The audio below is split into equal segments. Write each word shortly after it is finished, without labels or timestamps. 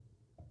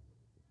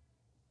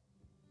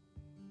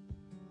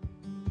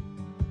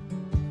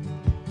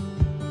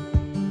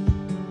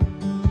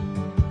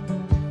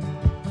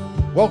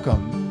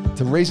Welcome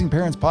to Raising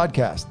Parents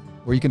Podcast,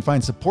 where you can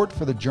find support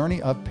for the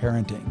journey of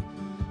parenting.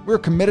 We're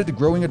committed to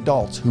growing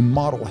adults who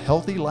model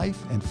healthy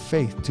life and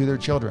faith to their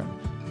children.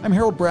 I'm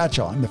Harold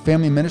Bradshaw. I'm the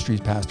Family Ministries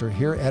Pastor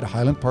here at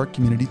Highland Park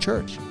Community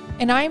Church.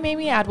 And I'm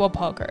Amy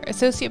Adwell-Palker,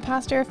 Associate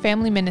Pastor of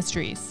Family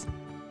Ministries.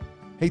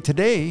 Hey,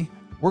 today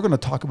we're going to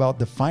talk about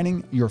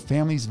defining your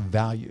family's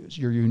values,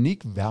 your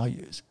unique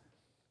values.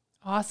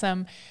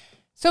 Awesome.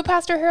 So,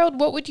 Pastor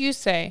Harold, what would you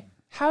say?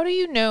 How do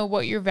you know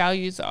what your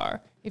values are?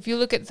 If you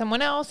look at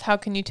someone else, how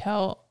can you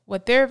tell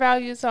what their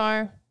values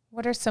are?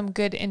 What are some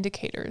good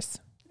indicators?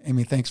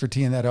 Amy, thanks for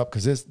teeing that up,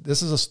 because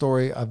this is a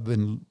story I've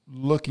been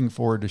looking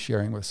forward to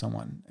sharing with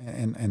someone.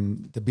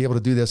 And to be able to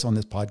do this on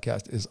this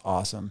podcast is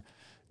awesome.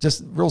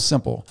 Just real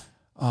simple.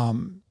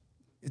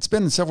 It's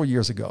been several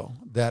years ago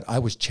that I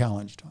was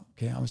challenged.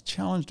 Okay, I was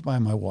challenged by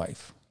my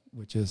wife,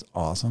 which is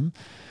awesome.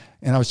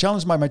 And I was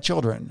challenged by my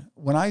children.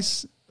 When I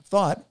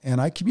thought, and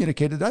I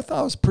communicated, I thought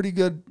I was a pretty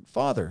good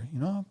father,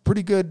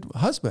 pretty good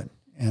husband.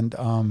 And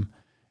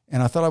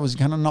I thought I was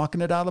kind of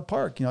knocking it out of the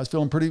park. I was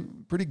feeling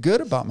pretty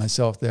good about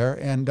myself there.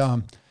 And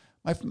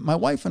my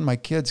wife and my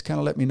kids kind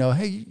of let me know,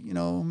 hey,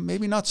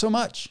 maybe not so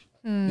much.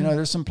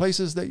 There's some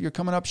places that you're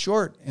coming up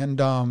short.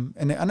 And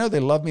I know they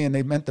love me and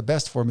they meant the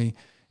best for me.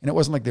 And it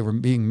wasn't like they were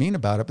being mean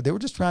about it, but they were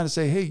just trying to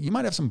say, hey, you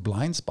might have some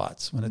blind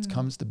spots when it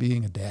comes to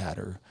being a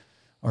dad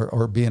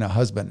or being a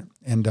husband.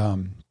 And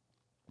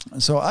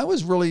so I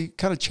was really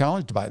kind of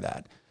challenged by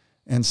that.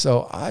 And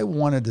so I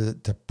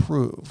wanted to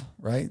prove,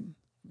 right?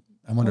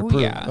 I wanted to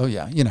prove, you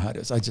know how it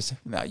is.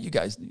 You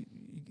guys,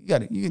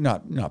 you're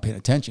not paying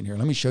attention here.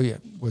 Let me show you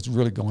what's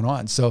really going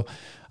on. So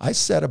I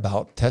set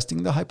about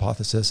testing the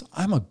hypothesis.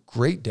 I'm a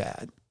great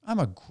dad. I'm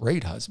a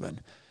great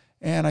husband.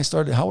 And I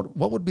started,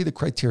 what would be the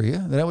criteria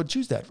that I would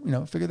choose that,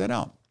 figure that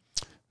out.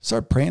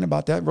 Started praying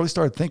about that, really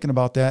started thinking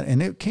about that.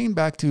 And it came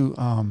back to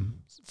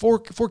four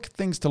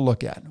things to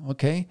look at,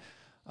 okay?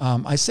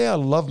 I say I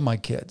love my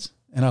kids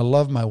and I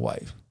love my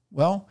wife.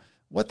 Well,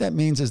 what that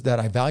means is that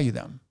I value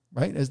them,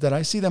 right? Is that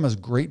I see them as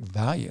great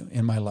value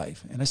in my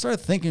life. And I started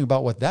thinking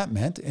about what that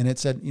meant. And it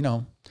said,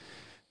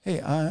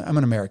 hey, I'm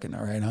an American,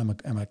 all right?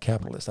 I'm a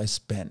capitalist. I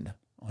spend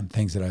on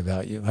things that I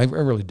value. I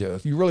really do.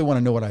 If you really want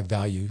to know what I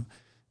value,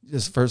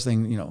 just first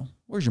thing,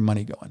 where's your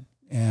money going?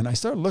 And I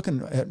started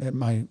looking at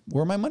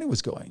where my money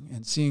was going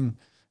and seeing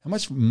how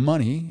much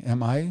money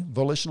am I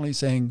volitionally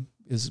saying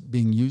is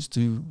being used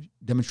to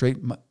demonstrate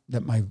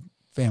that my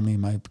family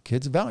and my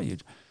kids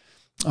valued.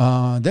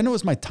 Then it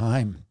was my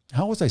time.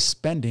 How was I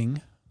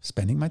spending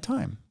my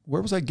time?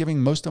 Where was I giving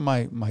most of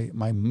my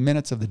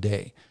minutes of the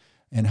day,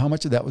 and how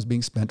much of that was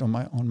being spent on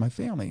my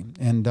family?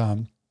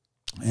 And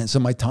so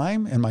my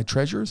time and my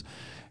treasures.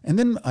 And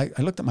then I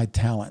looked at my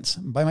talents.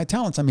 By my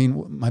talents, I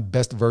mean my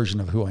best version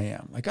of who I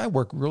am. Like, I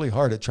work really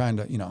hard at trying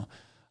to,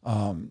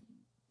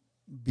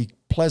 be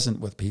pleasant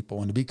with people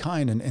and to be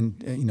kind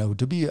and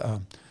to be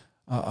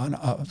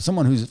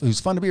someone who's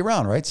fun to be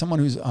around, right? Someone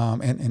who's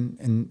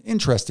and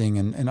interesting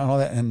and all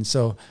that. And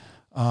so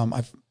am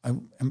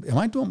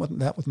I doing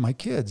that with my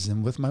kids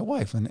and with my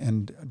wife?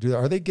 And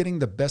are they getting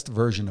the best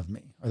version of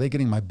me? Are they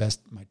getting my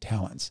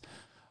talents?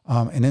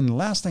 And then the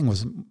last thing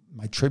was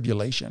my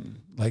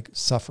tribulation, like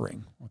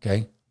suffering.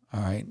 Okay.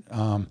 All right.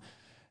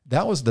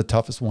 That was the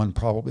toughest one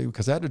probably,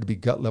 because I had to be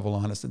gut level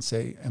honest and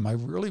say, am I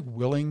really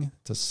willing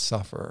to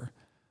suffer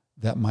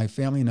that my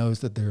family knows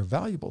that they're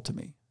valuable to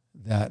me,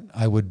 that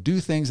I would do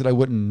things that I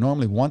wouldn't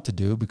normally want to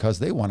do because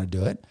they want to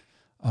do it.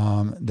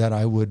 That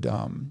I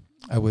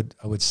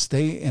would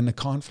stay in the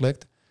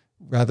conflict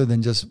rather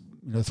than just,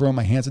 throwing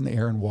my hands in the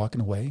air and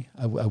walking away.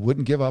 I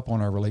wouldn't give up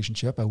on our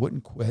relationship. I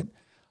wouldn't quit.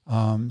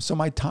 So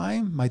my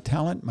time, my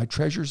talent, my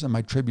treasures, and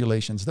my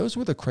tribulations, those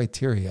were the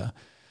criteria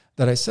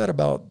that I set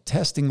about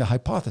testing the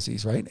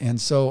hypotheses, right? And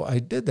so I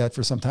did that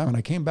for some time, and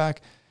I came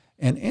back,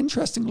 and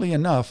interestingly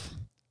enough,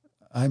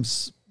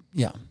 the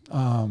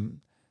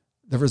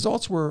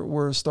results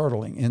were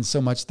startling in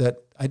so much that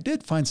I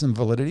did find some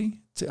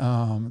validity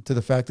to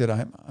the fact that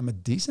I'm a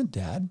decent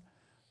dad,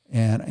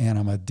 and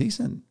I'm a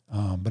decent,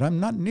 but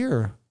I'm not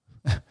near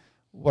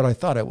what I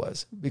thought I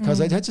was, because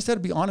I just had to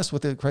be honest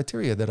with the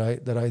criteria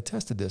that I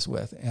tested this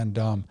with. And,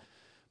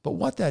 but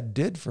what that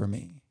did for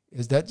me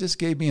is that just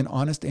gave me an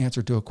honest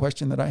answer to a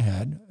question that I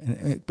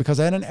had, because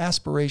I had an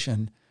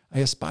aspiration. I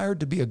aspired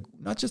to be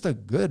not just a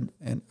good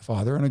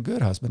father and a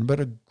good husband, but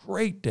a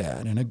great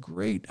dad and a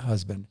great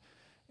husband.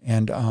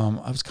 And,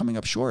 I was coming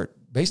up short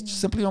based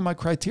simply on my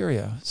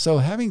criteria. So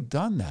having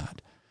done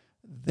that,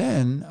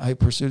 then I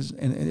pursued,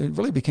 and it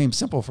really became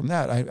simple from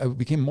that. I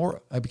became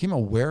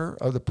aware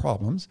of the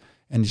problems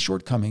and the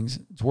shortcomings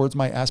towards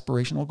my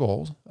aspirational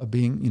goals of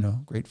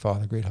being, great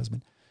father, great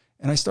husband.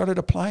 And I started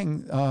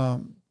applying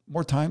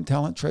more time,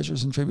 talent,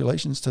 treasures, and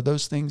tribulations to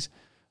those things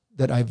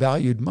that I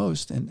valued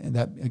most. And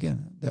that,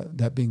 again,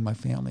 that being my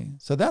family.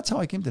 So that's how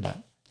I came to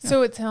that. Yeah.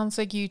 So it sounds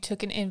like you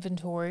took an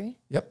inventory.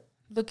 Yep.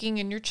 Looking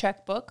in your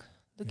checkbook,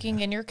 looking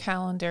in your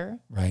calendar.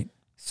 Right.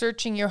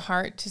 Searching your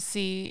heart to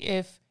see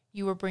if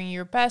you were bringing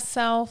your best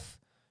self,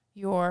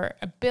 your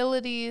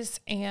abilities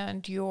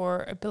and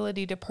your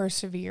ability to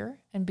persevere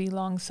and be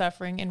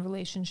long-suffering in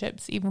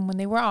relationships, even when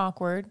they were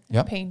awkward,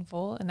 Yep.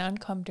 painful, and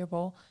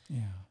uncomfortable.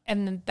 Yeah.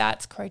 And then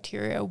that's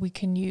criteria we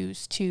can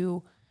use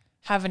to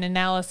have an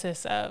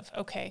analysis of,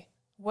 okay,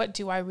 what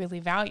do I really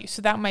value?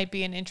 So that might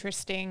be an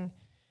interesting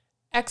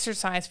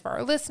exercise for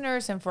our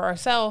listeners and for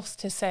ourselves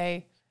to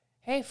say,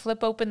 hey,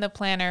 flip open the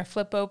planner,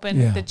 flip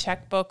open the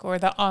checkbook or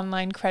the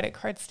online credit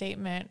card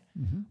statement.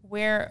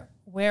 Where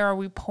are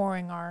we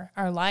pouring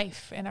our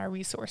life and our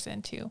resource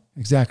into?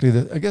 Exactly.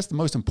 I guess the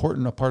most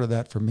important part of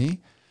that for me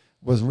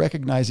was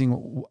recognizing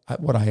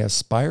what I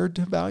aspired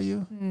to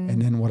value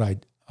and then what I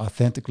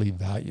authentically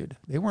valued.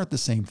 They weren't the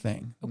same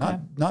thing. Okay.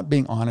 Not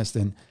being honest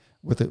and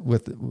with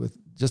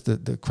just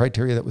the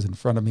criteria that was in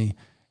front of me.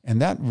 And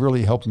that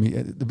really helped me.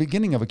 The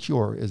beginning of a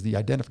cure is the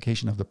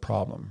identification of the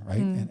problem, right?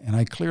 And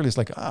I clearly, it's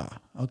like,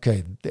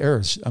 okay,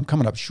 I'm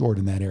coming up short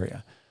in that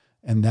area.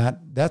 And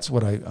that's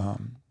what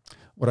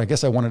I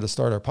guess I wanted to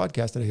start our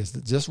podcast today is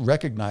to just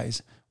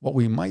recognize what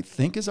we might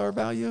think is our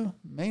value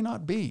may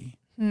not be.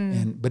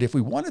 But if we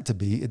want it to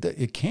be,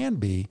 it can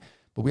be,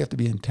 but we have to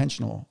be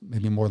intentional,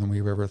 maybe more than we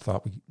ever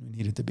thought we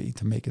needed to be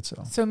to make it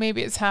so. So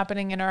maybe it's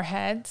happening in our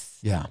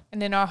heads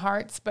and in our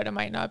hearts, but it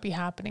might not be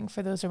happening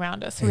for those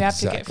around us. So we have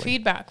to get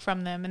feedback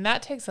from them. And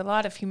that takes a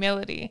lot of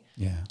humility.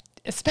 Yeah.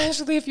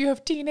 Especially if you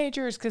have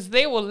teenagers, because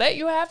they will let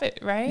you have it,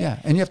 right? Yeah.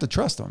 And you have to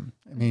trust them.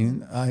 I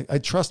mean, I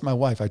trust my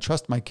wife. I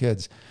trust my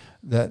kids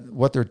that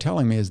what they're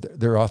telling me is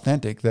they're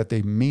authentic, that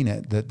they mean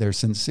it, that they're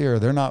sincere.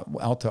 They're not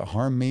out to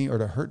harm me or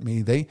to hurt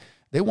me.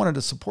 They wanted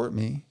to support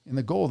me in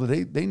the goal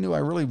that they knew I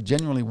really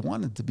genuinely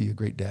wanted to be a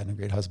great dad and a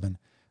great husband.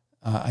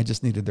 I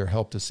just needed their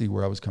help to see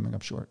where I was coming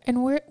up short.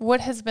 And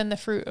what has been the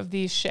fruit of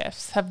these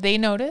shifts? Have they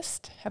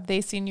noticed? Have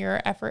they seen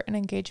your effort and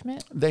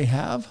engagement? They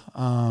have.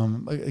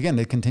 Again,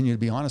 they continue to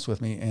be honest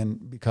with me,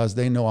 and because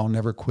they know I'll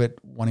never quit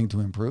wanting to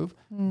improve,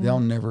 they'll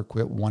never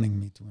quit wanting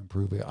me to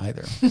improve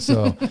either.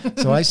 So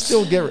I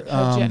still get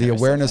the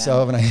awareness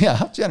of, and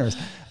how generous.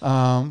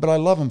 But I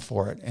love them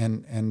for it.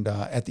 And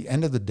at the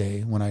end of the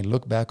day, when I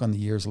look back on the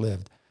years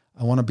lived,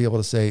 I want to be able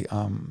to say,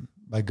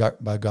 by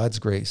God's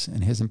grace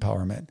and His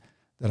empowerment,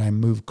 that I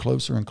move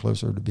closer and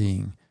closer to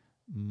being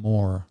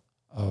more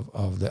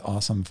of the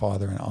awesome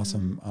father and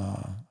awesome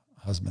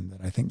husband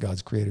that I think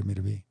God's created me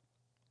to be.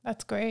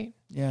 That's great.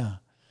 Yeah.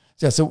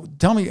 So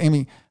tell me,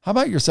 Amy, how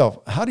about yourself?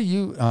 How do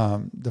you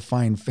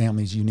define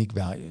family's unique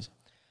values?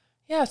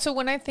 Yeah, so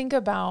when I think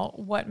about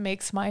what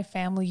makes my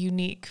family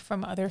unique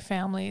from other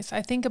families,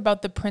 I think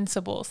about the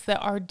principles that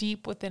are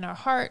deep within our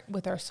heart,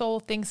 with our soul,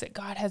 things that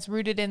God has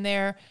rooted in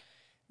there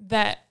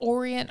that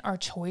orient our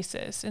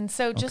choices. And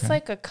so just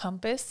like a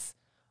compass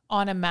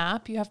on a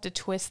map, you have to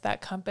twist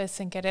that compass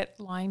and get it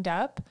lined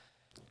up.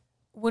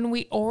 When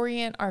we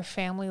orient our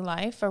family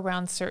life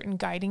around certain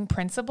guiding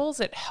principles,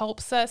 it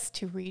helps us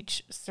to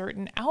reach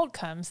certain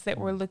outcomes that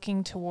we're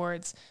looking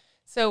towards.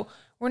 So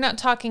we're not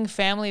talking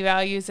family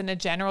values in a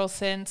general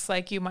sense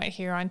like you might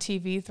hear on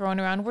TV thrown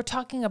around. We're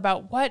talking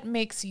about what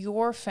makes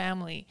your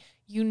family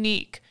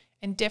unique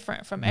and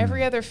different from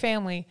every other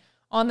family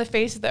on the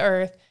face of the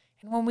earth.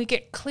 And when we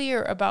get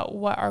clear about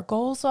what our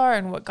goals are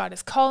and what God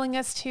is calling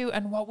us to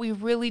and what we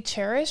really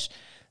cherish,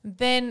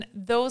 then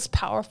those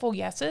powerful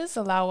yeses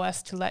allow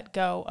us to let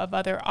go of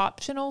other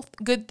optional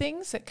good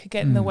things that could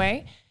get in the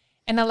way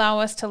and allow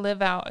us to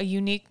live out a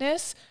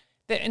uniqueness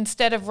that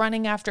instead of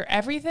running after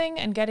everything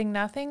and getting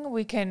nothing,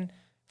 we can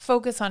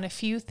focus on a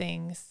few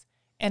things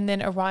and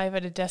then arrive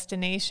at a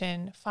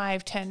destination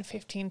 5, 10,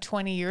 15,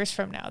 20 years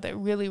from now that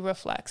really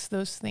reflects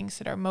those things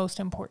that are most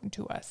important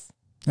to us.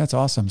 That's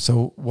awesome.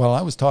 So while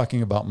I was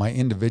talking about my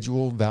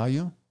individual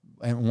value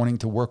and wanting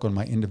to work on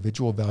my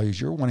individual values,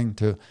 you're wanting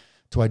to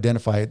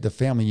identify the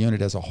family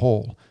unit as a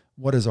whole.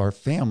 What is our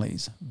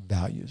family's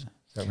values?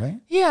 Is that right?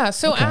 Yeah.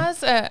 So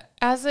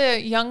as a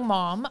young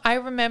mom, I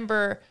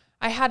remember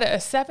I had a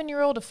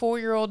 7-year-old, a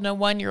 4-year-old, and a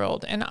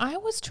 1-year-old, and I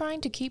was trying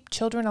to keep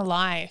children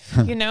alive,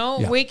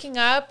 waking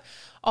up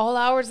all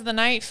hours of the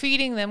night,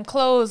 feeding them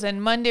clothes,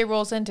 and Monday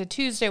rolls into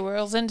Tuesday,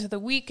 rolls into the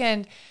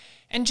weekend,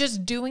 and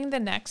just doing the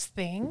next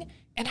thing.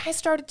 And I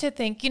started to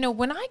think,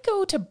 when I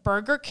go to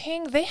Burger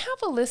King, they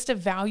have a list of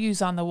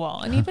values on the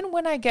wall. And even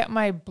when I get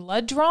my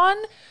blood drawn,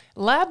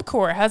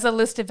 LabCorp has a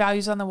list of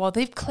values on the wall.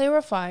 They've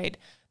clarified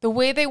the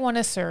way they want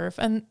to serve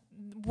and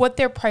what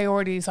their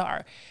priorities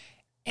are.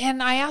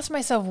 And I asked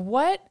myself,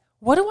 what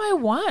do I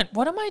want?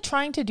 What am I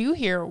trying to do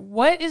here?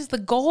 What is the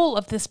goal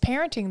of this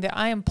parenting that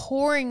I am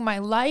pouring my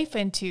life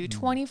into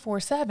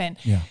 24/7?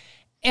 Yeah.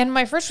 And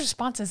my first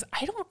response is,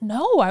 I don't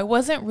know. I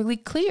wasn't really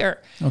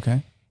clear.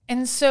 Okay.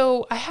 And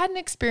so I had an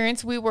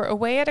experience. We were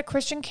away at a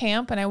Christian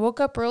camp and I woke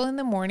up early in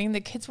the morning. The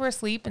kids were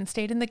asleep and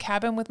stayed in the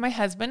cabin with my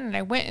husband. And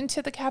I went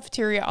into the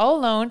cafeteria all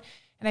alone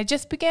and I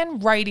just began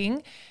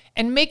writing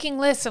and making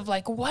lists of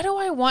what do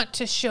I want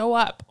to show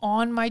up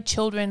on my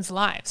children's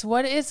lives?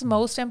 What is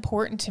most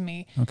important to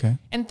me? Okay.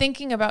 And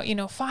thinking about,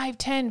 5,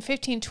 10,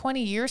 15,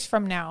 20 years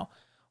from now,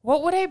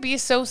 what would I be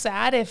so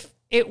sad if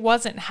it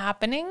wasn't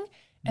happening?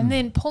 And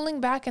then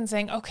pulling back and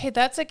saying, okay,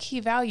 that's a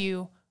key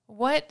value.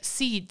 what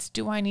seeds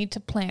do I need to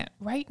plant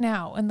right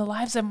now in the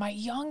lives of my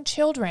young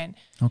children?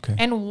 Okay.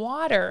 And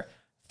water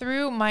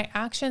through my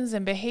actions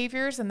and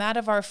behaviors and that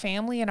of our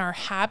family and our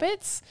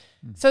habits,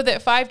 so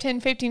that 5, 10,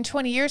 15,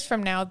 20 years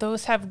from now,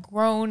 those have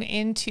grown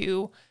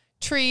into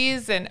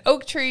trees and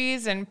oak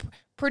trees and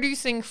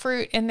producing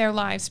fruit in their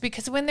lives.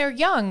 Because when they're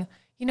young,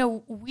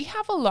 we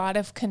have a lot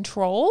of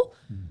control.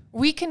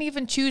 We can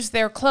even choose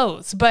their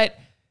clothes, but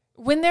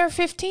when they're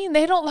 15,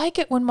 they don't like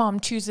it when mom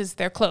chooses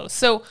their clothes.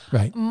 So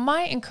Right.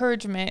 my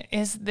encouragement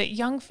is that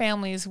young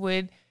families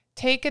would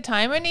take a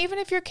time, and even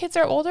if your kids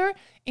are older,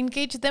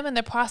 engage them in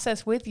the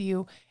process with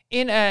you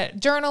in a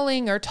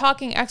journaling or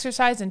talking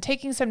exercise and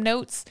taking some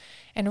notes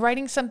and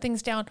writing some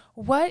things down.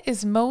 What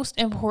is most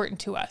important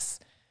to us?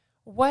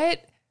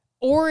 What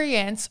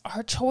orients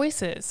our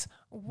choices?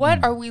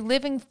 What are we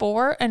living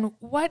for? And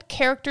what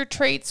character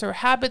traits or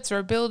habits or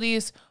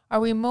abilities are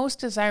we most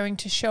desiring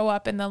to show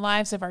up in the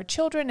lives of our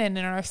children and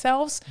in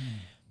ourselves?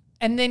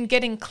 And then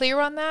getting clear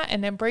on that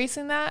and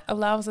embracing that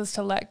allows us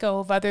to let go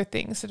of other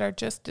things that are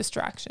just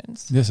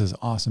distractions. This is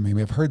awesome,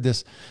 Amy. I've heard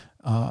this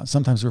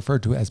sometimes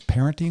referred to as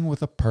parenting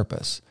with a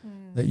purpose,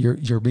 that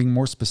you're being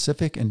more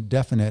specific and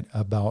definite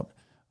about,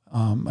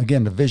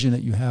 again, the vision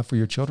that you have for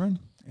your children.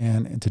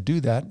 And to do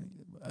that,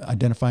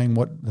 identifying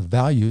what the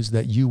values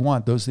that you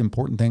want, those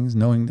important things,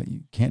 knowing that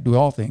you can't do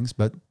all things,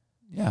 but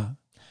yeah.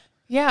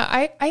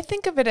 Yeah, I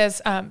think of it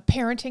as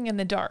parenting in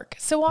the dark.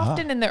 So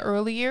often in the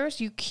early years,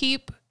 you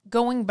keep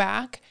going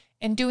back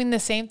and doing the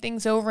same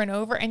things over and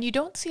over, and you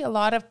don't see a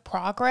lot of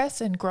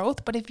progress and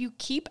growth. But if you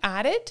keep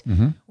at it,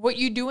 what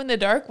you do in the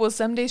dark will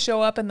someday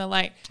show up in the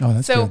light. Oh,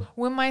 that's so good.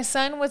 when my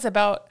son was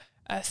about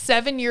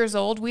 7 years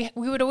old, we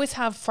would always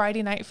have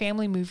Friday night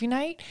family movie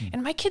night,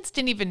 and my kids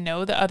didn't even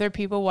know that other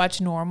people watch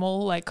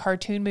normal like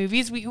cartoon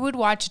movies. We would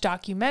watch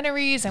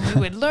documentaries, and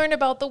we would learn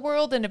about the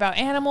world and about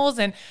animals.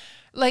 And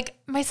like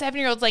my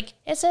 7-year-old's like,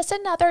 is this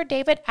another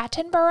David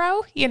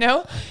Attenborough?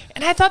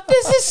 And I thought,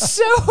 this is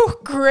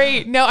so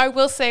great. No, I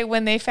will say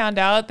when they found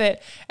out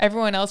that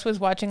everyone else was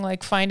watching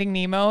like Finding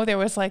Nemo, there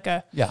was like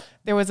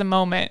there was a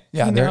moment,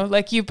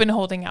 like you've been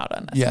holding out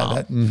on us.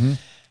 Yeah. Mom.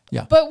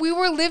 Yeah. But we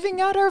were living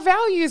out our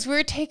values. We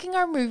were taking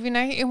our movie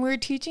night and we were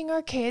teaching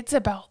our kids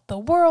about the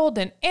world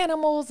and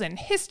animals and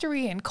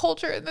history and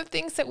culture and the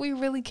things that we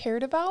really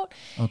cared about.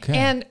 Okay.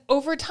 And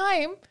over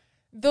time,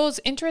 those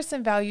interests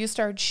and values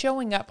started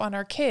showing up on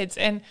our kids.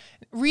 And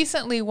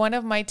recently, one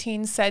of my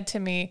teens said to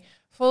me,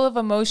 full of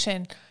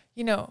emotion,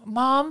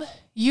 Mom,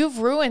 you've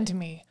ruined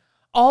me.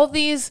 All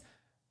these,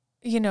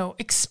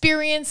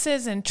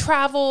 experiences and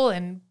travel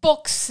and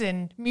books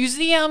and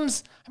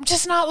museums, I'm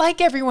just not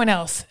like everyone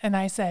else. And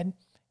I said,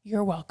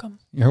 you're welcome.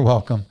 You're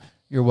welcome.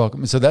 You're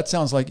welcome. So that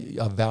sounds like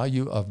a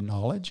value of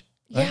knowledge.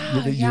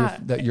 Right? Yeah.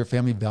 That your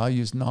family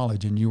values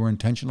knowledge, and you were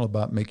intentional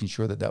about making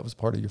sure that was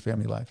part of your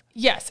family life.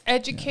 Yes.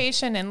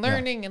 Education and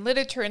learning and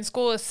literature in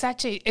school is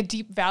such a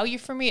deep value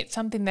for me. It's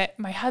something that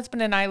my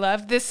husband and I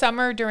love. This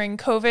summer during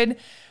COVID,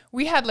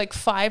 we had like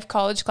 5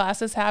 college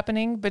classes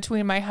happening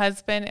between my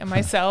husband and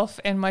myself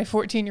and my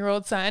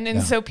 14-year-old son.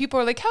 And so people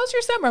are like, how's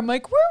your summer? I'm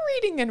like, we're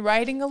reading and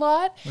writing a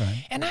lot.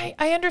 Right. And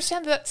I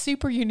understand that's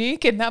super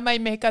unique and that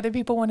might make other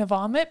people want to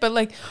vomit, but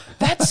like,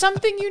 that's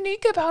something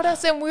unique about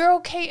us. And we're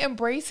okay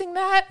embracing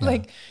that. Yeah.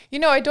 Like,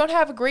 I don't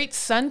have a great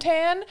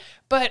suntan,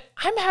 but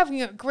I'm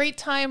having a great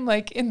time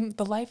like in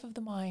the life of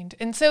the mind.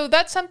 And so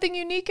that's something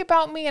unique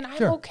about me. And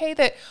I'm okay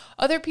that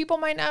other people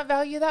might not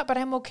value that, but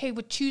I'm okay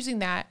with choosing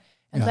that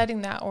and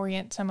letting that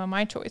orient some of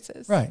my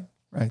choices. Right.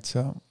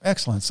 So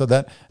excellent. So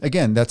that,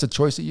 again, that's a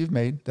choice that you've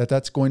made,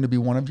 that's going to be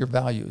one of your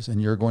values, and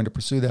you're going to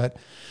pursue that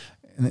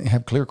and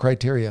have clear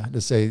criteria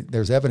to say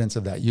there's evidence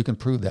of that. You can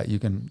prove that. You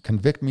can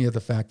convict me of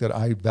the fact that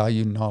I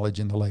value knowledge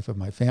in the life of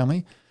my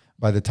family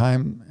by the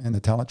time and the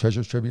talent,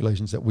 treasures,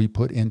 tribulations that we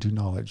put into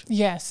knowledge.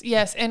 Yes.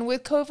 And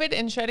with COVID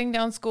and shutting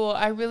down school,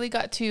 I really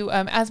got to,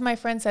 as my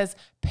friend says,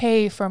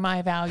 pay for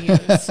my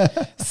values.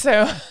 So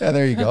yeah,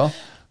 there you go.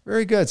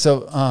 Very good.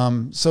 So,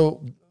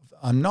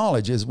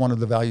 knowledge is one of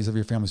the values of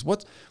your families.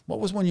 What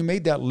was when you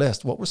made that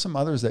list? What were some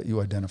others that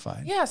you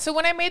identified? Yeah. So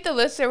when I made the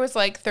list, there was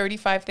like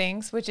 35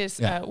 things, which is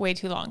way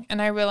too long.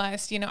 And I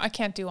realized, I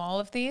can't do all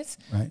of these.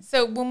 Right.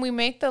 So when we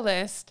make the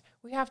list,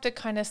 we have to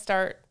kind of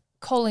start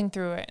culling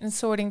through it and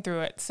sorting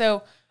through it.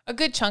 So a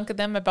good chunk of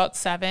them, about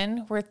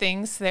 7, were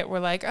things that were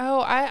like,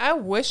 oh, I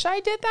wish I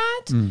did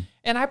that.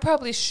 And I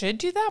probably should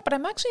do that, but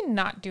I'm actually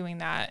not doing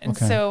that. And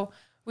so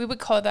we would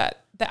call that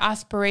the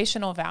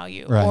aspirational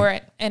value or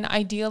an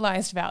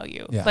idealized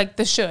value, like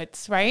the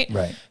shoulds, right?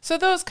 Right. So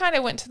those kind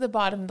of went to the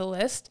bottom of the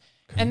list.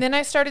 Okay. And then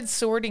I started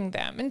sorting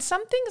them. And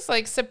some things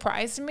like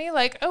surprised me,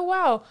 like, oh,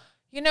 wow,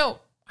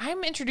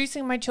 I'm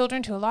introducing my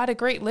children to a lot of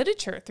great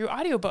literature through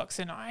audiobooks.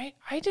 And I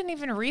didn't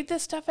even read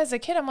this stuff as a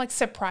kid. I'm like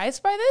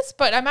surprised by this,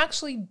 but I'm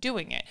actually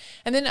doing it.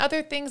 And then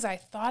other things I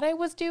thought I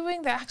was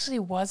doing that actually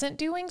wasn't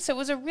doing. So it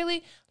was a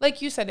really,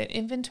 like you said, an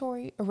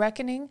inventory, a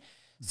reckoning.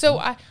 So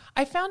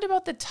I found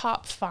about the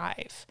top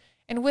 5.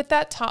 And with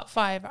that top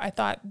 5, I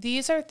thought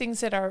these are things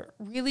that are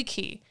really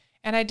key.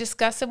 and I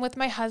discussed them with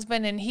my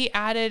husband, and he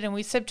added and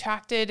we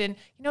subtracted. And,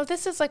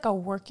 this is like a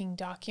working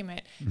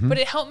document, but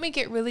it helped me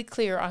get really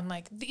clear on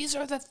like, these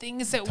are the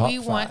things that Top we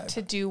want 5.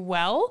 to do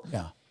well.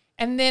 Yeah.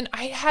 And then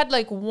I had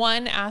like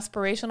one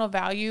aspirational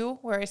value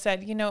where I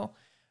said,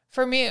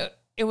 for me,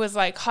 it was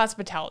like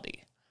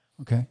hospitality.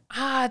 Okay.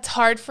 It's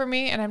hard for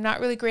me and I'm not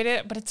really great at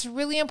it, but it's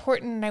really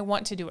important and I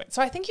want to do it.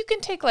 So I think you can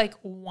take like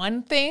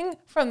one thing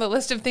from the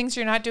list of things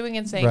you're not doing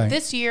and say,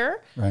 this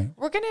year,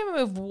 we're going to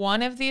move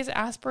one of these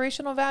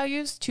aspirational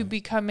values to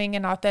becoming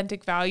an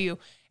authentic value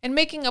and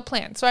making a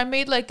plan. So I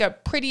made like a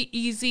pretty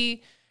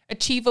easy,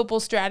 achievable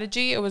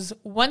strategy. It was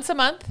once a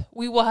month,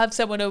 we will have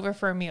someone over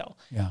for a meal.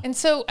 Yeah. And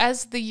so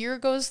as the year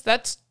goes,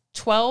 that's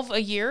 12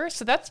 a year.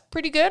 So that's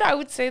pretty good. I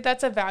would say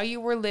that's a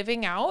value we're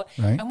living out.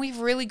 Right. And we've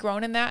really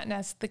grown in that. And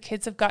as the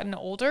kids have gotten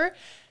older,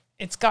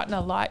 it's gotten a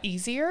lot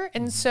easier.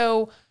 And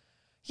so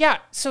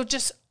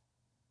just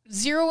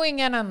zeroing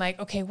in on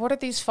like, okay, what are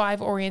these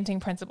 5 orienting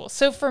principles?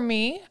 So for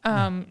me,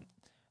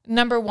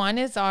 number 1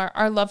 is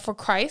our love for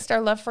Christ,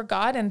 our love for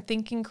God, and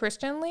thinking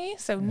Christianly.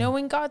 So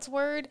knowing God's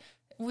word,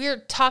 we're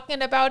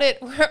talking about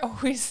it. We're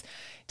always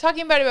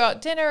talking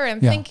about dinner and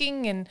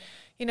thinking and,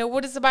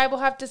 what does the Bible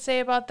have to say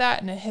about that?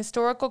 And a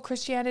historical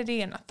Christianity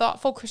and a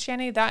thoughtful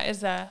Christianity, that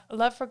is a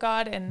love for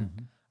God,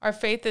 and our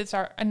faith is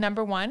our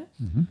number 1.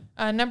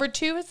 Number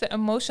 2 is the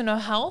emotional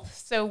health.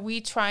 So we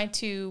try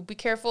to be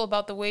careful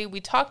about the way we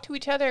talk to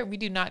each other. We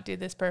do not do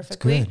this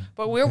perfectly,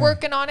 but we're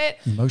working on it.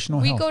 Emotional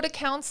health. We go to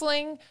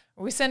counseling.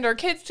 We send our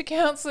kids to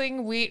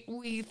counseling.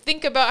 We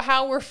think about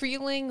how we're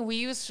feeling. We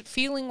use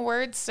feeling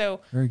words.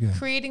 So Very good.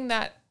 creating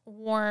that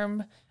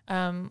warm,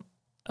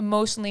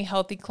 emotionally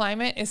healthy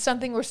climate is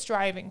something we're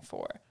striving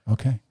for.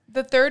 Okay.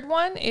 The third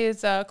one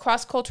is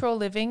cross-cultural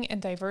living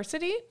and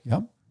diversity.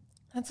 Yep.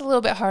 That's a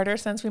little bit harder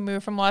since we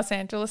moved from Los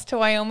Angeles to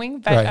Wyoming.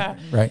 But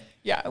Right.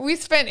 yeah, we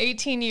spent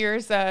 18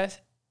 years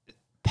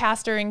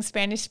pastoring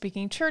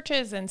Spanish-speaking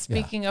churches and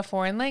speaking a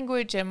foreign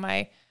language. And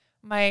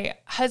my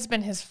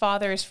husband, his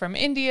father is from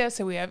India,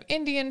 so we have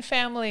Indian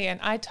family, and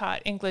I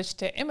taught English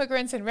to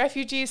immigrants and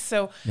refugees.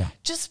 So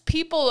just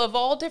people of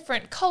all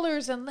different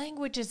colors and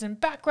languages and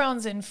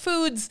backgrounds and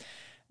foods,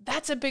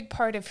 that's a big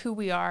part of who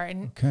we are.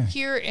 And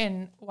here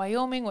in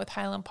Wyoming with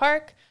Highland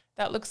Park,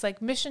 that looks like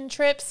mission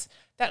trips.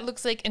 That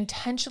looks like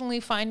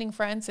intentionally finding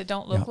friends that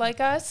don't look like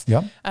us.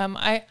 Yep.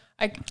 I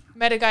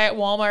met a guy at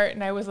Walmart,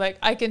 and I was like,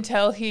 I can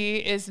tell he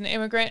is an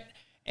immigrant.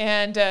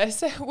 And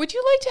said, would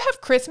you like to have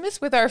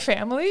Christmas with our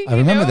family? I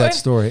remember that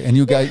story. And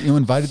you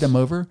invited them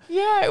over?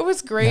 Yeah, it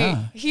was great.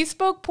 Yeah. He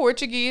spoke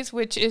Portuguese,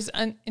 which is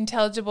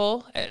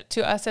unintelligible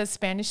to us as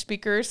Spanish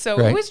speakers. So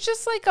it was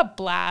just like a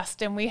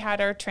blast. And we had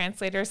our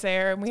translators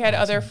there, and we had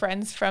other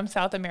friends from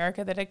South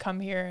America that had come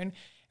here. And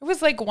it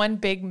was like one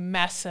big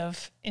mess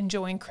of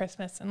enjoying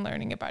Christmas and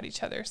learning about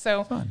each other.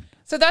 So Fun.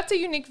 So that's a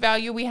unique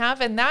value we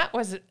have. And that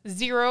was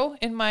 0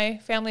 in my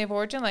family of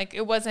origin. Like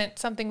it wasn't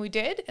something we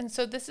did. And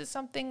so this is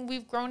something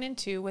we've grown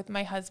into with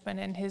my husband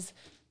and his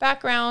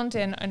background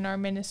and our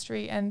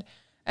ministry. And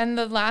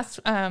the last,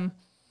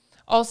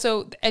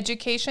 also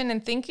education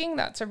and thinking,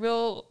 that's a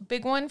real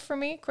big one for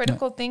me.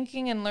 Critical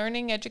thinking and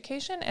learning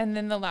education. And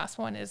then the last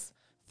one is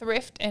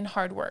thrift and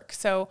hard work.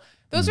 So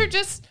those are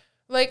just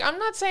like, I'm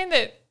not saying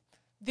that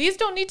these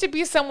don't need to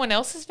be someone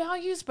else's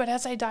values, but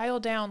as I dial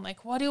down,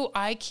 like, what do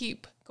I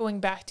keep going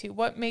back to?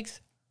 What makes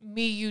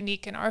me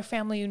unique and our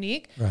family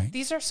unique? Right.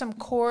 These are some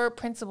core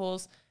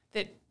principles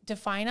that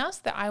define us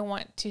that I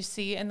want to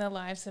see in the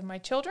lives of my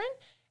children,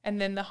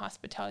 and then the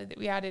hospitality that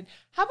we added.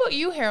 How about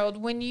you, Harold?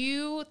 When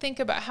you think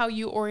about how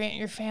you orient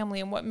your family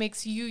and what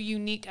makes you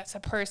unique as a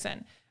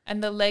person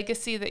and the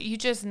legacy that you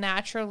just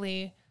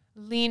naturally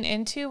lean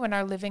into and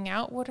are living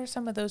out, what are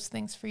some of those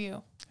things for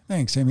you?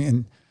 Thanks, Amy.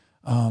 And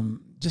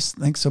just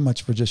thanks so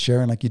much for just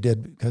sharing like you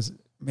did, because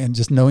man,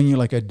 just knowing you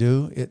like I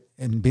do,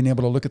 and being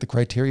able to look at the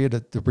criteria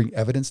to bring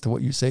evidence to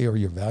what you say or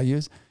your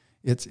values,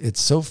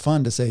 it's so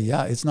fun to say,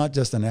 yeah, it's not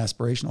just an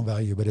aspirational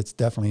value, but it's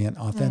definitely an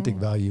authentic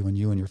value in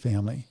you and your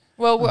family.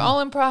 Well, we're all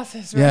in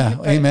process, right? Yeah,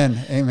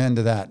 amen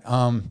to that.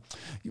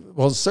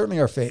 Well, certainly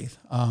our faith,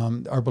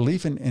 our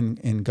belief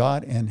in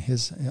God and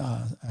His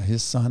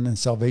Son and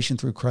salvation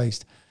through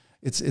Christ.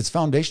 It's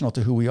foundational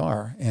to who we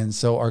are. And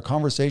so our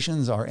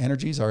conversations, our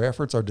energies, our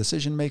efforts, our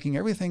decision-making,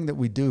 everything that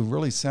we do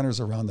really centers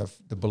around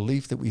the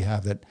belief that we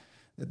have that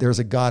there's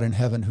a God in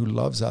heaven who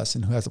loves us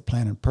and who has a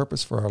plan and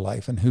purpose for our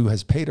life and who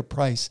has paid a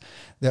price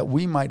that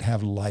we might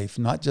have life,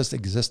 not just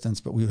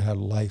existence, but we would have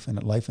life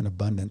and life in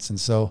abundance. And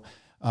so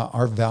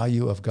our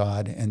value of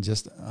God and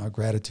just our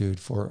gratitude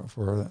for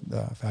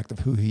the fact of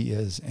who He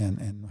is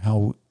and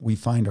how we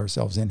find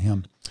ourselves in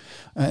Him.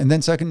 And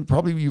then second,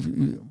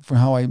 probably for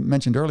how I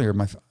mentioned earlier,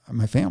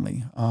 my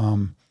family,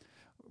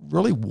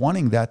 really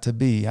wanting that to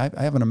be. I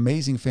have an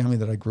amazing family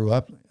that I grew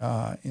up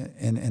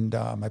and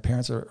my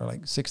parents are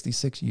like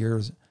 66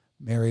 years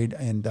married,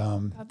 and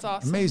that's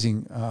awesome.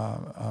 Amazing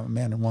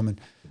man and woman.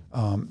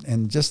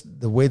 And just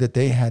the way that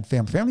they had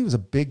family was a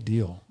big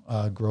deal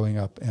growing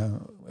up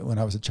when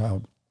I was a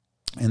child.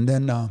 And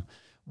then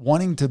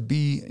wanting to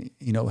be,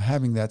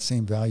 having that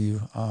same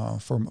value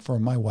for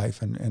my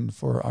wife and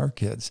for our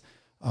kids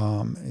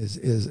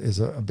is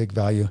a big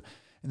value.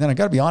 And then I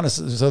got to be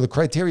honest. So the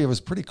criteria was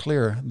pretty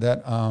clear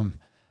that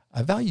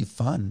I value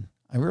fun.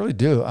 I really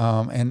do.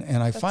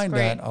 And I find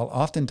great. that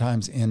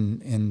oftentimes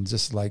in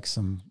just like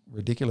some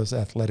ridiculous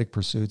athletic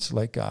pursuits,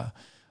 like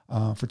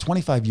for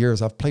 25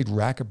 years, I've played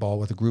racquetball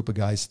with a group of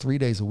guys 3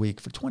 days a week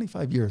for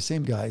 25 years,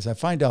 same guys. I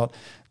find out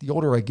the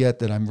older I get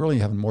that I'm really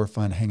having more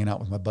fun hanging out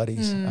with my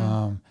buddies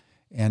and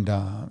playing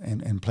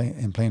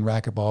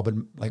racquetball. But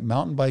like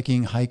mountain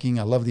biking, hiking,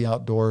 I love the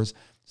outdoors,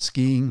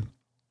 skiing,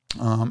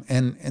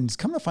 and it's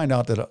come to find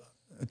out that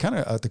kind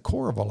of at the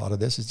core of a lot of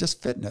this is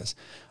just fitness.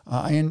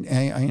 I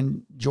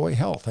enjoy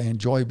health. I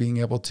enjoy being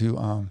able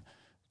to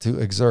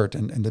exert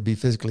and to be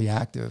physically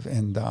active.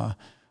 And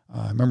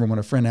I remember when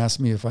a friend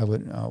asked me if I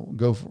would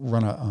go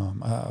run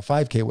a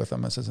 5K with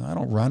them. I said, I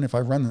don't run. If I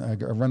run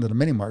to the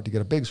mini mart to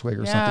get a big swig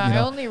or something. I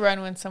only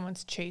run when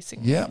someone's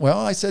chasing me. Yeah, well,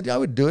 I said I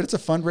would do it. It's a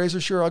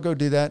fundraiser. Sure, I'll go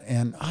do that.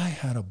 And I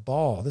had a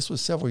ball. This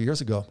was several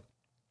years ago.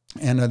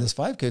 And this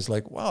 5K is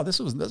like, wow, this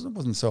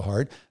wasn't so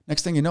hard.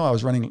 Next thing you know, I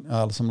was running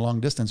some long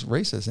distance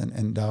races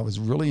and I was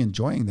really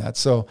enjoying that.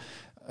 So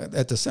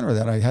at the center of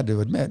that, I had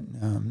to admit,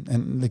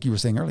 and like you were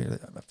saying earlier,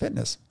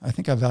 fitness. I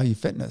think I value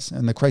fitness,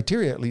 and the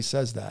criteria at least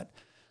says that.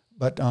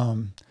 But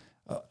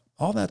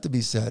all that to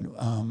be said,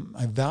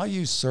 I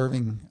value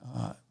serving,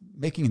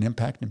 making an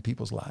impact in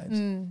people's lives.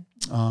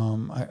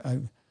 I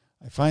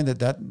find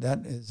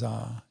that is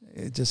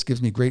it just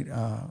gives me great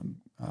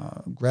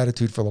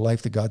gratitude for the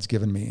life that God's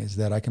given me, is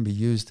that I can be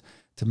used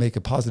to make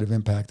a positive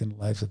impact in the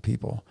lives of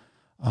people.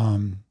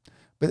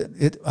 But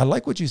I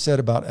like what you said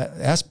about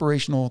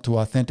aspirational to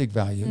authentic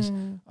values.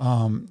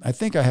 I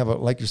think I have,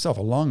 like yourself,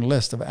 a long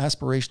list of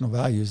aspirational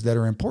values that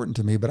are important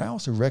to me, but I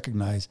also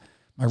recognize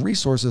my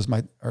resources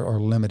are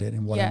limited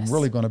in what I'm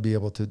really going to be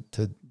able to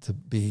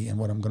be and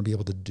what I'm going to be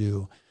able to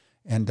do.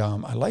 And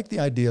I like the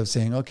idea of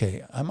saying,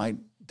 okay, I might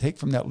take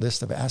from that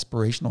list of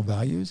aspirational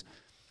values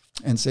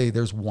and say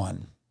there's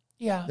one.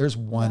 Yeah. There's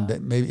one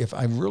that maybe if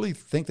I really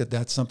think that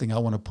that's something I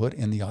want to put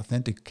in the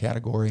authentic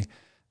category,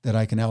 that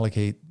I can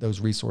allocate those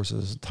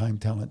resources, time,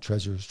 talent,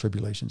 treasures,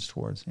 tribulations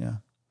towards. Yeah.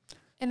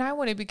 And I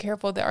want to be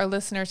careful that our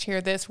listeners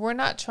hear this. We're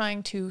not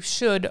trying to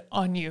should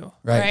on you,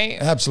 right?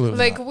 Absolutely.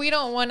 Like not. we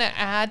don't want to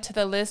add to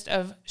the list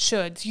of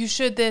shoulds. You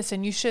should this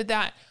and you should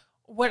that.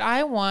 What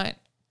I want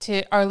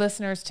our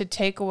listeners to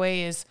take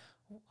away is,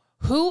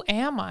 who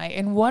am I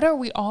and what are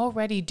we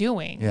already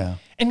doing? Yeah.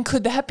 And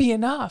could that be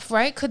enough,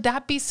 right? Could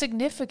that be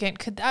significant?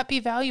 Could that be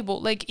valuable?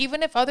 Like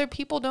even if other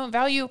people don't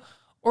value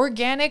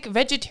organic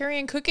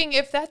vegetarian cooking,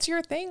 if that's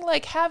your thing,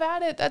 like have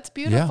at it. That's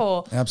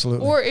beautiful. Yeah,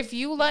 absolutely. Or if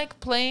you like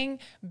playing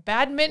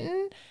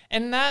badminton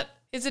and that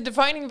is a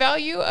defining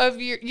value of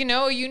your,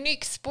 a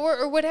unique sport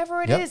or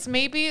whatever it is,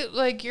 maybe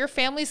like your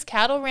family's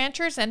cattle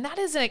ranchers and that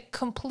is a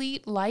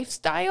complete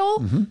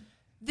lifestyle,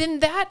 then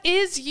that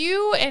is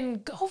you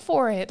and go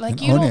for it. Like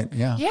and you own don't,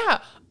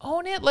 it,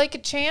 own it like a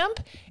champ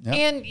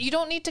and you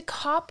don't need to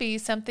copy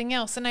something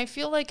else. And I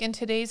feel like in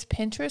today's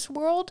Pinterest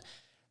world,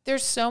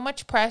 there's so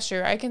much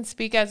pressure. I can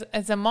speak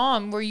as a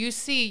mom where you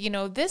see,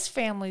 this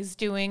family's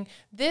doing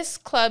this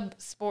club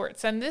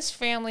sports and this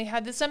family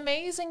had this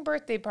amazing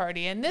birthday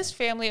party and this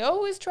family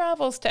always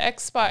travels to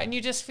X spot. And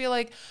you just feel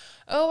like,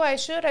 oh, I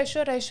should.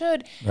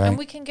 Right. And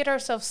we can get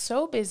ourselves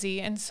so busy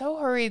and so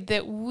hurried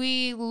that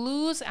we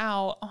lose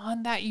out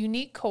on that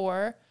unique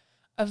core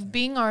of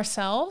being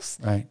ourselves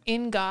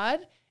in God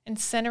and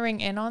centering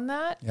in on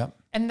that. Yep.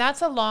 And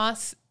that's a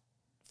loss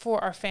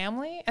for our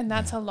family, and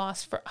that's a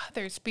loss for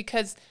others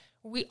because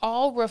we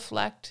all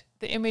reflect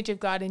the image of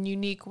God in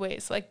unique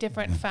ways, like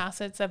different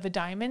facets of a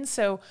diamond.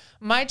 So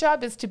my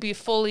job is to be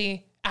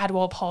fully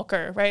Adwell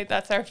Palker, right?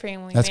 That's our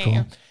family name.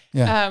 Cool.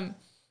 Yeah.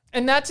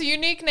 And that's a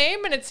unique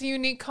name and it's a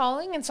unique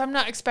calling. And so I'm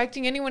not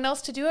expecting anyone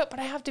else to do it, but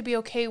I have to be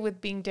okay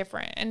with being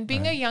different. And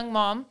being a young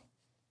mom,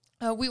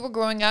 we were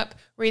growing up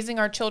raising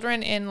our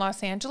children in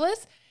Los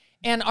Angeles,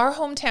 and our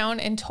hometown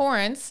in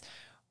Torrance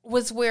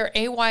was where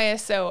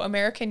AYSO,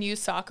 American Youth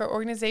Soccer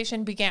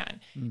Organization, began.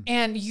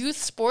 And youth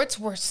sports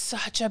were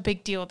such a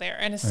big deal there,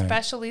 and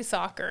especially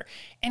soccer.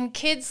 And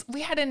kids,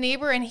 we had a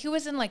neighbor, and he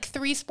was in like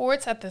 3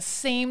 sports at the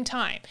same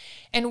time.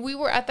 And we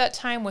were at that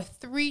time with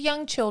 3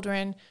 young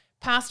children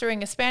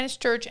pastoring a Spanish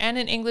church and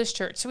an English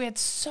church. So we had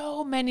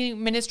so many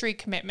ministry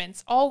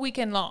commitments all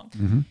weekend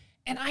long.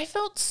 And I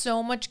felt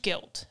so much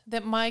guilt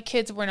that my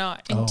kids were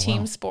not in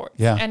team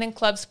sports and in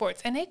club sports.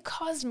 And it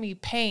caused me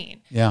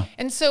pain. Yeah.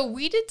 And so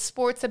we did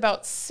sports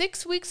about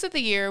 6 weeks of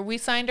the year. We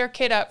signed our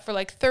kid up for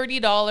like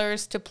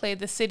 $30 to play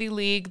the city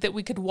league that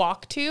we could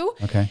walk to.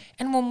 Okay.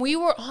 And when we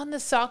were on the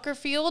soccer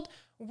field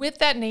with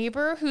that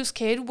neighbor whose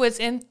kid was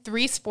in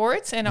 3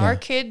 sports and our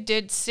kid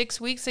did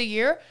 6 weeks a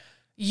year,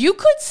 you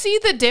could see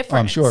the difference.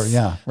 I'm sure.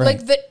 Yeah. Right.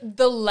 Like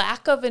the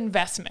lack of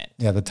investment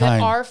Yeah, the time.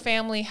 that our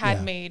family had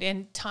Yeah. made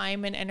in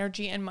time and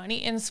energy and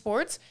money in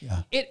sports,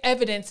 Yeah. it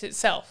evidenced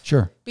itself.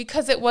 Sure.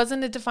 Because it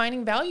wasn't a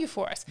defining value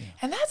for us.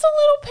 And that's a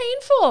little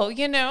painful,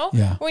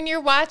 Yeah. when you're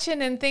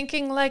watching and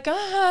thinking like,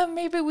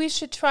 maybe we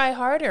should try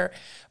harder.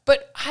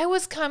 But I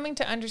was coming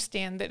to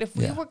understand that if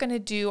we Yeah. were going to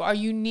do our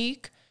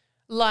unique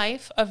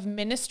life of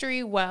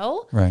ministry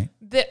well, Right.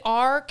 that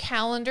our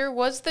calendar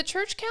was the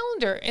church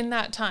calendar in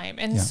that time.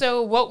 And Yeah.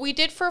 so what we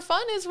did for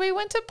fun is we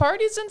went to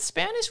parties in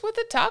Spanish with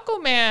the Taco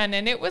Man,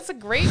 and it was a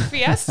great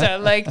fiesta.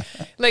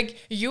 like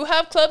you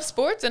have club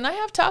sports and I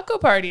have taco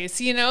parties,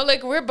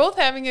 like we're both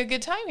having a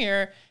good time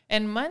here,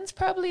 and mine's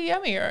probably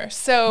yummier.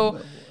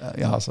 So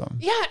Awesome.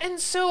 yeah, and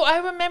so I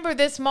remember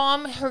this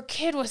mom, her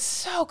kid was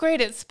so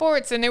great at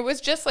sports, and it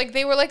was just like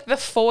they were like the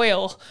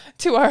foil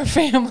to our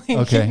family,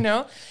 Okay.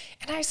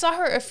 And I saw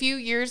her a few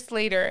years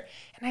later,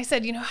 and I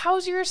said,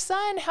 how's your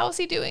son? How's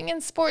he doing in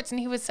sports? And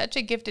he was such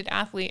a gifted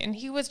athlete, and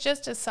he was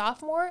just a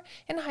sophomore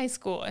in high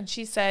school. And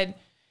she said,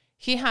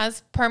 he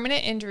has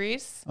permanent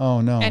injuries.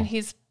 Oh, no. And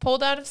he's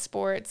pulled out of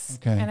sports.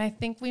 Okay. And I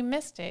think we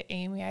missed it,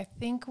 Amy. I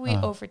think we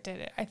overdid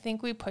it. I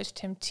think we pushed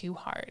him too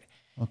hard.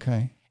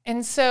 Okay.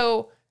 And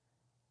so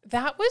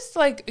that was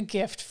like a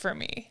gift for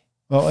me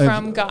Well,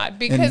 from God,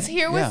 because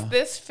here was yeah.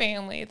 this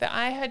family that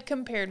I had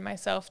compared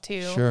myself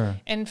to Sure.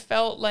 and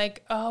felt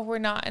like, oh, we're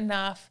not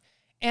enough.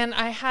 And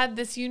I had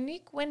this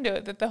unique window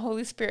that the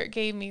Holy Spirit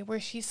gave me where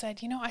she said,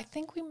 I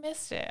think we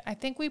missed it. I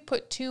think we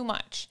put too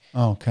much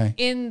Okay.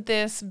 in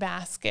this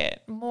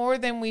basket, more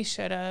than we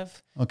should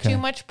have. Okay. Too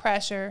much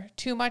pressure,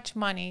 too much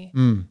money,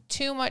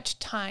 too much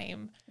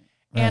time.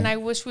 Right. And I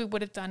wish we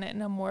would have done it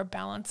in a more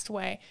balanced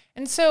way.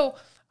 And so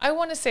I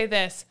want to say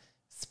this,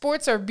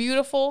 sports are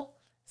beautiful.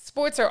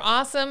 Sports are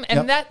awesome.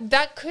 And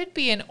that could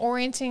be an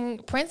orienting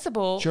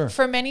principle Sure.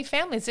 for many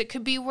families. It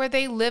could be where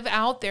they live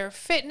out their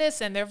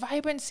fitness and their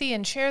vibrancy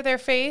and share their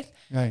faith.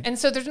 Right. And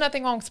so there's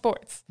nothing wrong with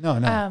sports. No,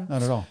 not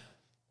at all.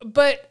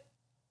 But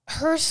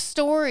her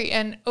story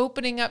and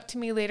opening up to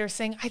me later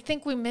saying, I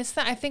think we missed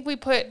that. I think we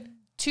put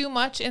too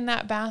much in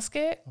that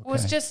basket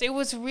was Okay. it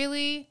was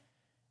really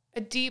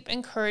a deep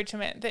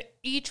encouragement that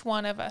each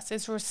one of us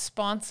is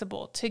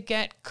responsible to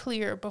get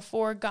clear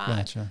before God.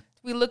 Gotcha.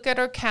 We look at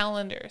our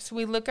calendars,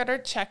 we look at our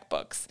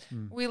checkbooks,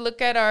 we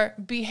look at our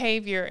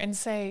behavior and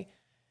say,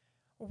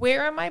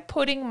 where am I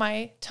putting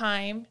my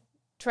time,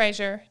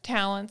 treasure,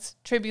 talents,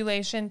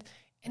 tribulation?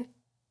 And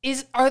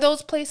are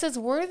those places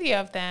worthy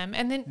of them?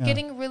 And then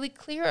getting really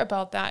clear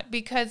about that,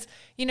 because,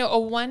 a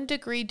 1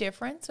 degree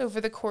difference over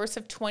the course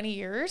of 20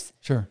 years,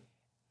 Sure.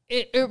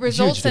 it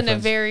results in a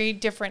difference. very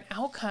different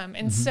outcome.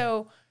 And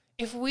so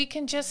if we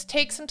can just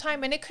take some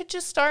time, and it could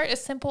just start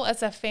as simple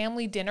as a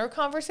family dinner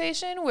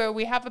conversation where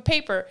we have a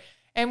paper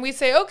and we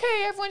say,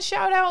 okay, everyone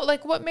shout out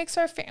like what makes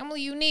our family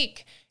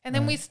unique. And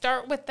then we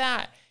start with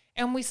that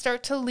and we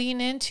start to lean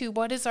into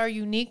what is our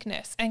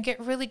uniqueness and get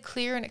really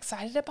clear and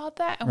excited about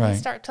that. And we Right.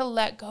 start to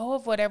let go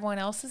of what everyone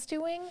else is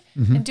doing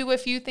and do a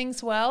few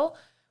things well.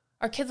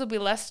 Our kids will be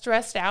less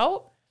stressed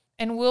out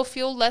and we'll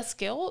feel less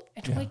guilt,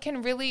 and we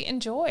can really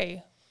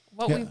enjoy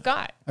what we've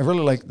got. I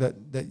really like that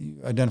you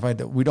identified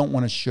that we don't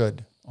want to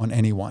should on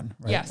anyone,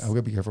 right? Yes. I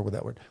will be careful with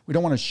that word. We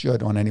don't want to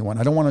should on anyone.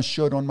 I don't want to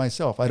should on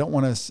myself. I don't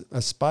want to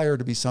aspire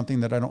to be something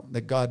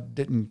that God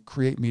didn't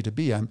create me to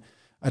be.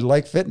 I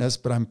like fitness,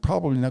 but I'm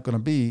probably not going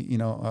to be,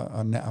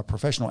 a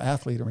professional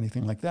athlete or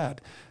anything like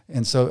that.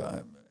 And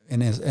so,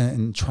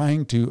 and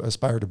trying to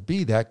aspire to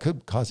be that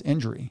could cause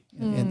injury.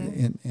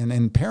 And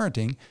in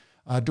parenting,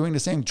 doing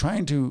the same,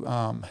 trying to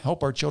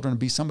help our children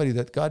be somebody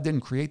that God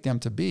didn't create them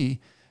to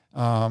be,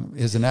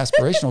 is an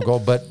aspirational goal,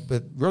 but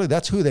really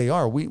that's who they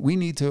are. We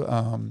need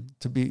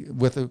to be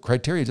with the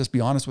criteria, just be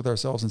honest with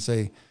ourselves and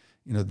say,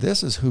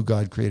 this is who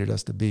God created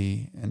us to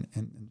be,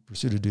 and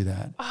pursue to do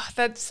that. Oh,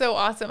 that's so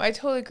awesome. I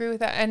totally agree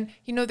with that. And,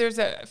 there's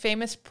a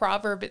famous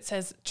proverb. It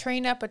says,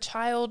 train up a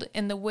child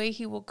in the way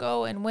he will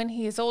go, and when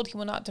he is old, he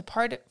will not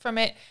depart from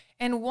it.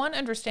 And one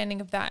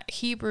understanding of that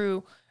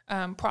Hebrew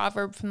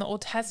proverb from the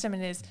Old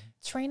Testament is,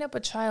 train up a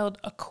child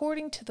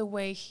according to the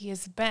way he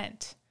is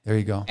bent. There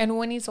you go. And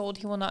when he's old,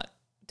 he will not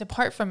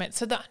depart from it.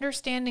 So the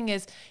understanding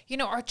is,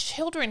 our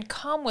children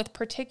come with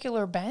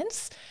particular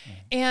bents,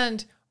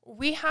 and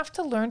we have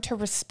to learn to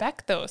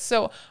respect those.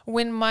 So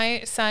when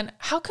my son,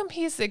 how come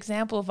he's the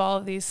example of all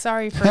of these?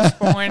 Sorry,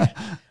 firstborn.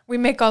 We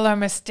make all our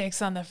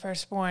mistakes on the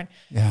firstborn.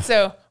 Yeah.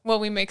 So,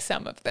 we make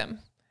some of them.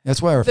 That's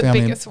why our The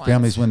biggest ones.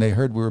 families, when they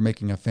heard we were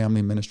making a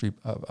family ministry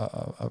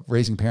of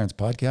Raising Parents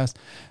podcast,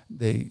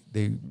 they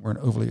weren't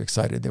overly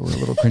excited. They were a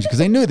little cringy because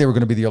they knew they were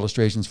going to be the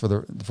illustrations for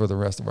the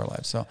rest of our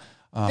lives. So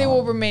They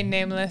will remain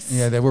nameless.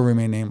 Yeah, they will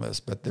remain nameless,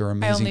 but they're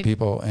amazing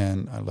people,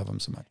 and I love them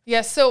so much.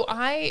 Yeah, so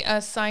I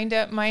signed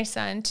up my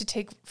son to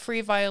take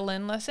free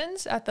violin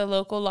lessons at the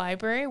local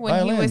library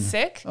when he was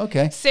six.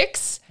 Okay.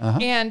 6.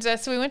 And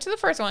so we went to the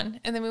first one,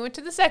 and then we went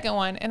to the second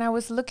one, and I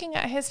was looking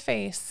at his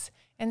face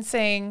and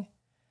saying,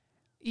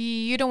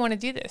 "You don't want to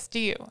do this, do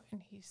you?"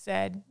 And he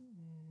said,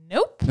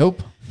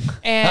 Nope.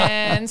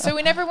 And so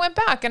we never went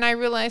back. And I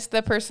realized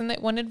the person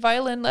that wanted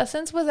violin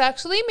lessons was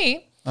actually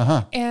me.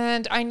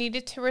 And I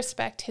needed to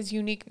respect his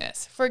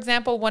uniqueness. For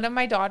example, one of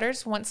my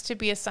daughters wants to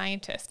be a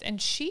scientist, and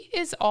she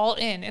is all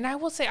in. And I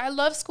will say, I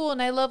love school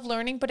and I love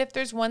learning, but if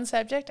there's one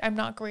subject I'm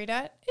not great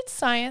at, it's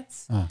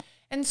science.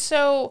 And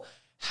so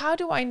how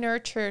do I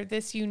nurture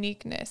this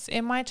uniqueness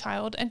in my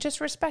child and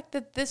just respect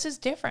that this is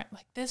different?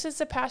 Like, this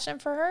is a passion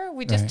for her.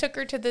 We just took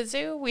her to the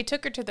zoo. We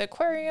took her to the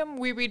aquarium.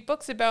 We read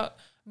books about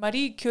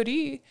Marie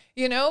Curie.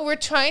 You know, we're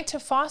trying to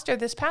foster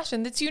this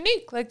passion that's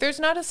unique. Like, there's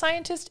not a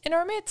scientist in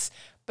our midst,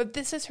 but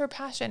this is her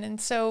passion. And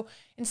so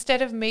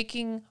instead of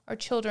making our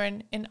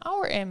children in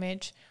our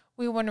image,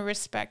 we want to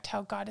respect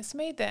how God has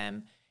made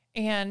them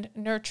and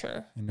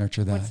nurture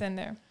that. What's in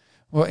there.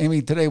 Well,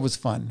 Amy, today was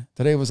fun.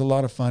 Today was a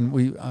lot of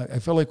fun. I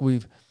feel like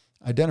we've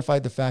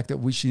identified the fact that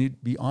we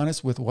should be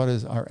honest with what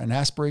is an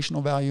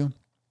aspirational value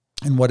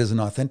and what is an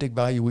authentic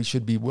value. We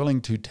should be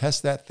willing to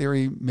test that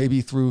theory,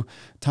 maybe through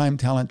time,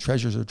 talent,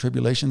 treasures, or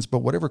tribulations, but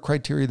whatever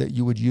criteria that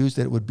you would use,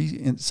 that it would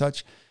be in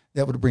such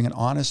that would bring an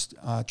honest,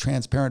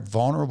 transparent,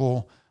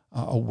 vulnerable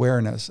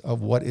awareness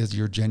of what is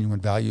your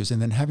genuine values.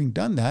 And then having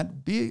done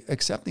that, be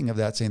accepting of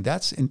that, saying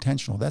that's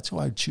intentional. That's who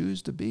I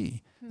choose to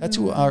be. That's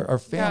who our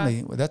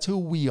family, that's who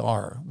we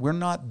are. We're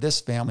not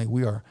this family.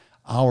 We are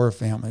our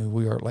family.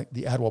 We are like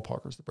the Adwell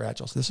Parkers, the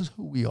Bradshaws. This is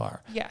who we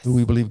are, who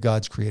we believe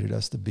God's created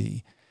us to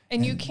be.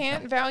 And you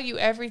can't value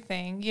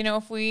everything. You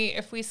know,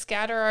 if we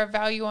scatter our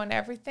value on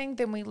everything,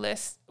 then we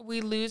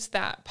lose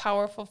that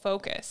powerful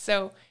focus.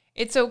 So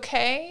it's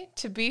okay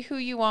to be who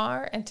you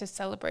are and to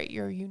celebrate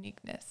your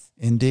uniqueness.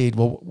 Indeed.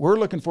 Well, we're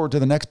looking forward to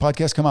the next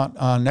podcast come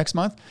out next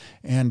month.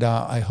 And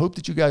I hope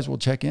that you guys will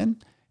check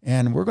in.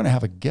 And we're going to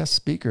have a guest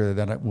speaker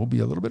that will be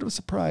a little bit of a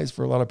surprise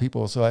for a lot of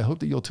people. So I hope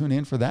that you'll tune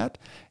in for that.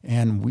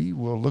 And we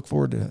will look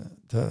forward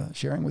to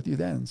sharing with you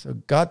then. So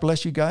God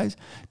bless you guys.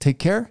 Take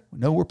care. We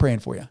know we're praying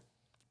for you.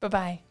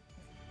 Bye-bye.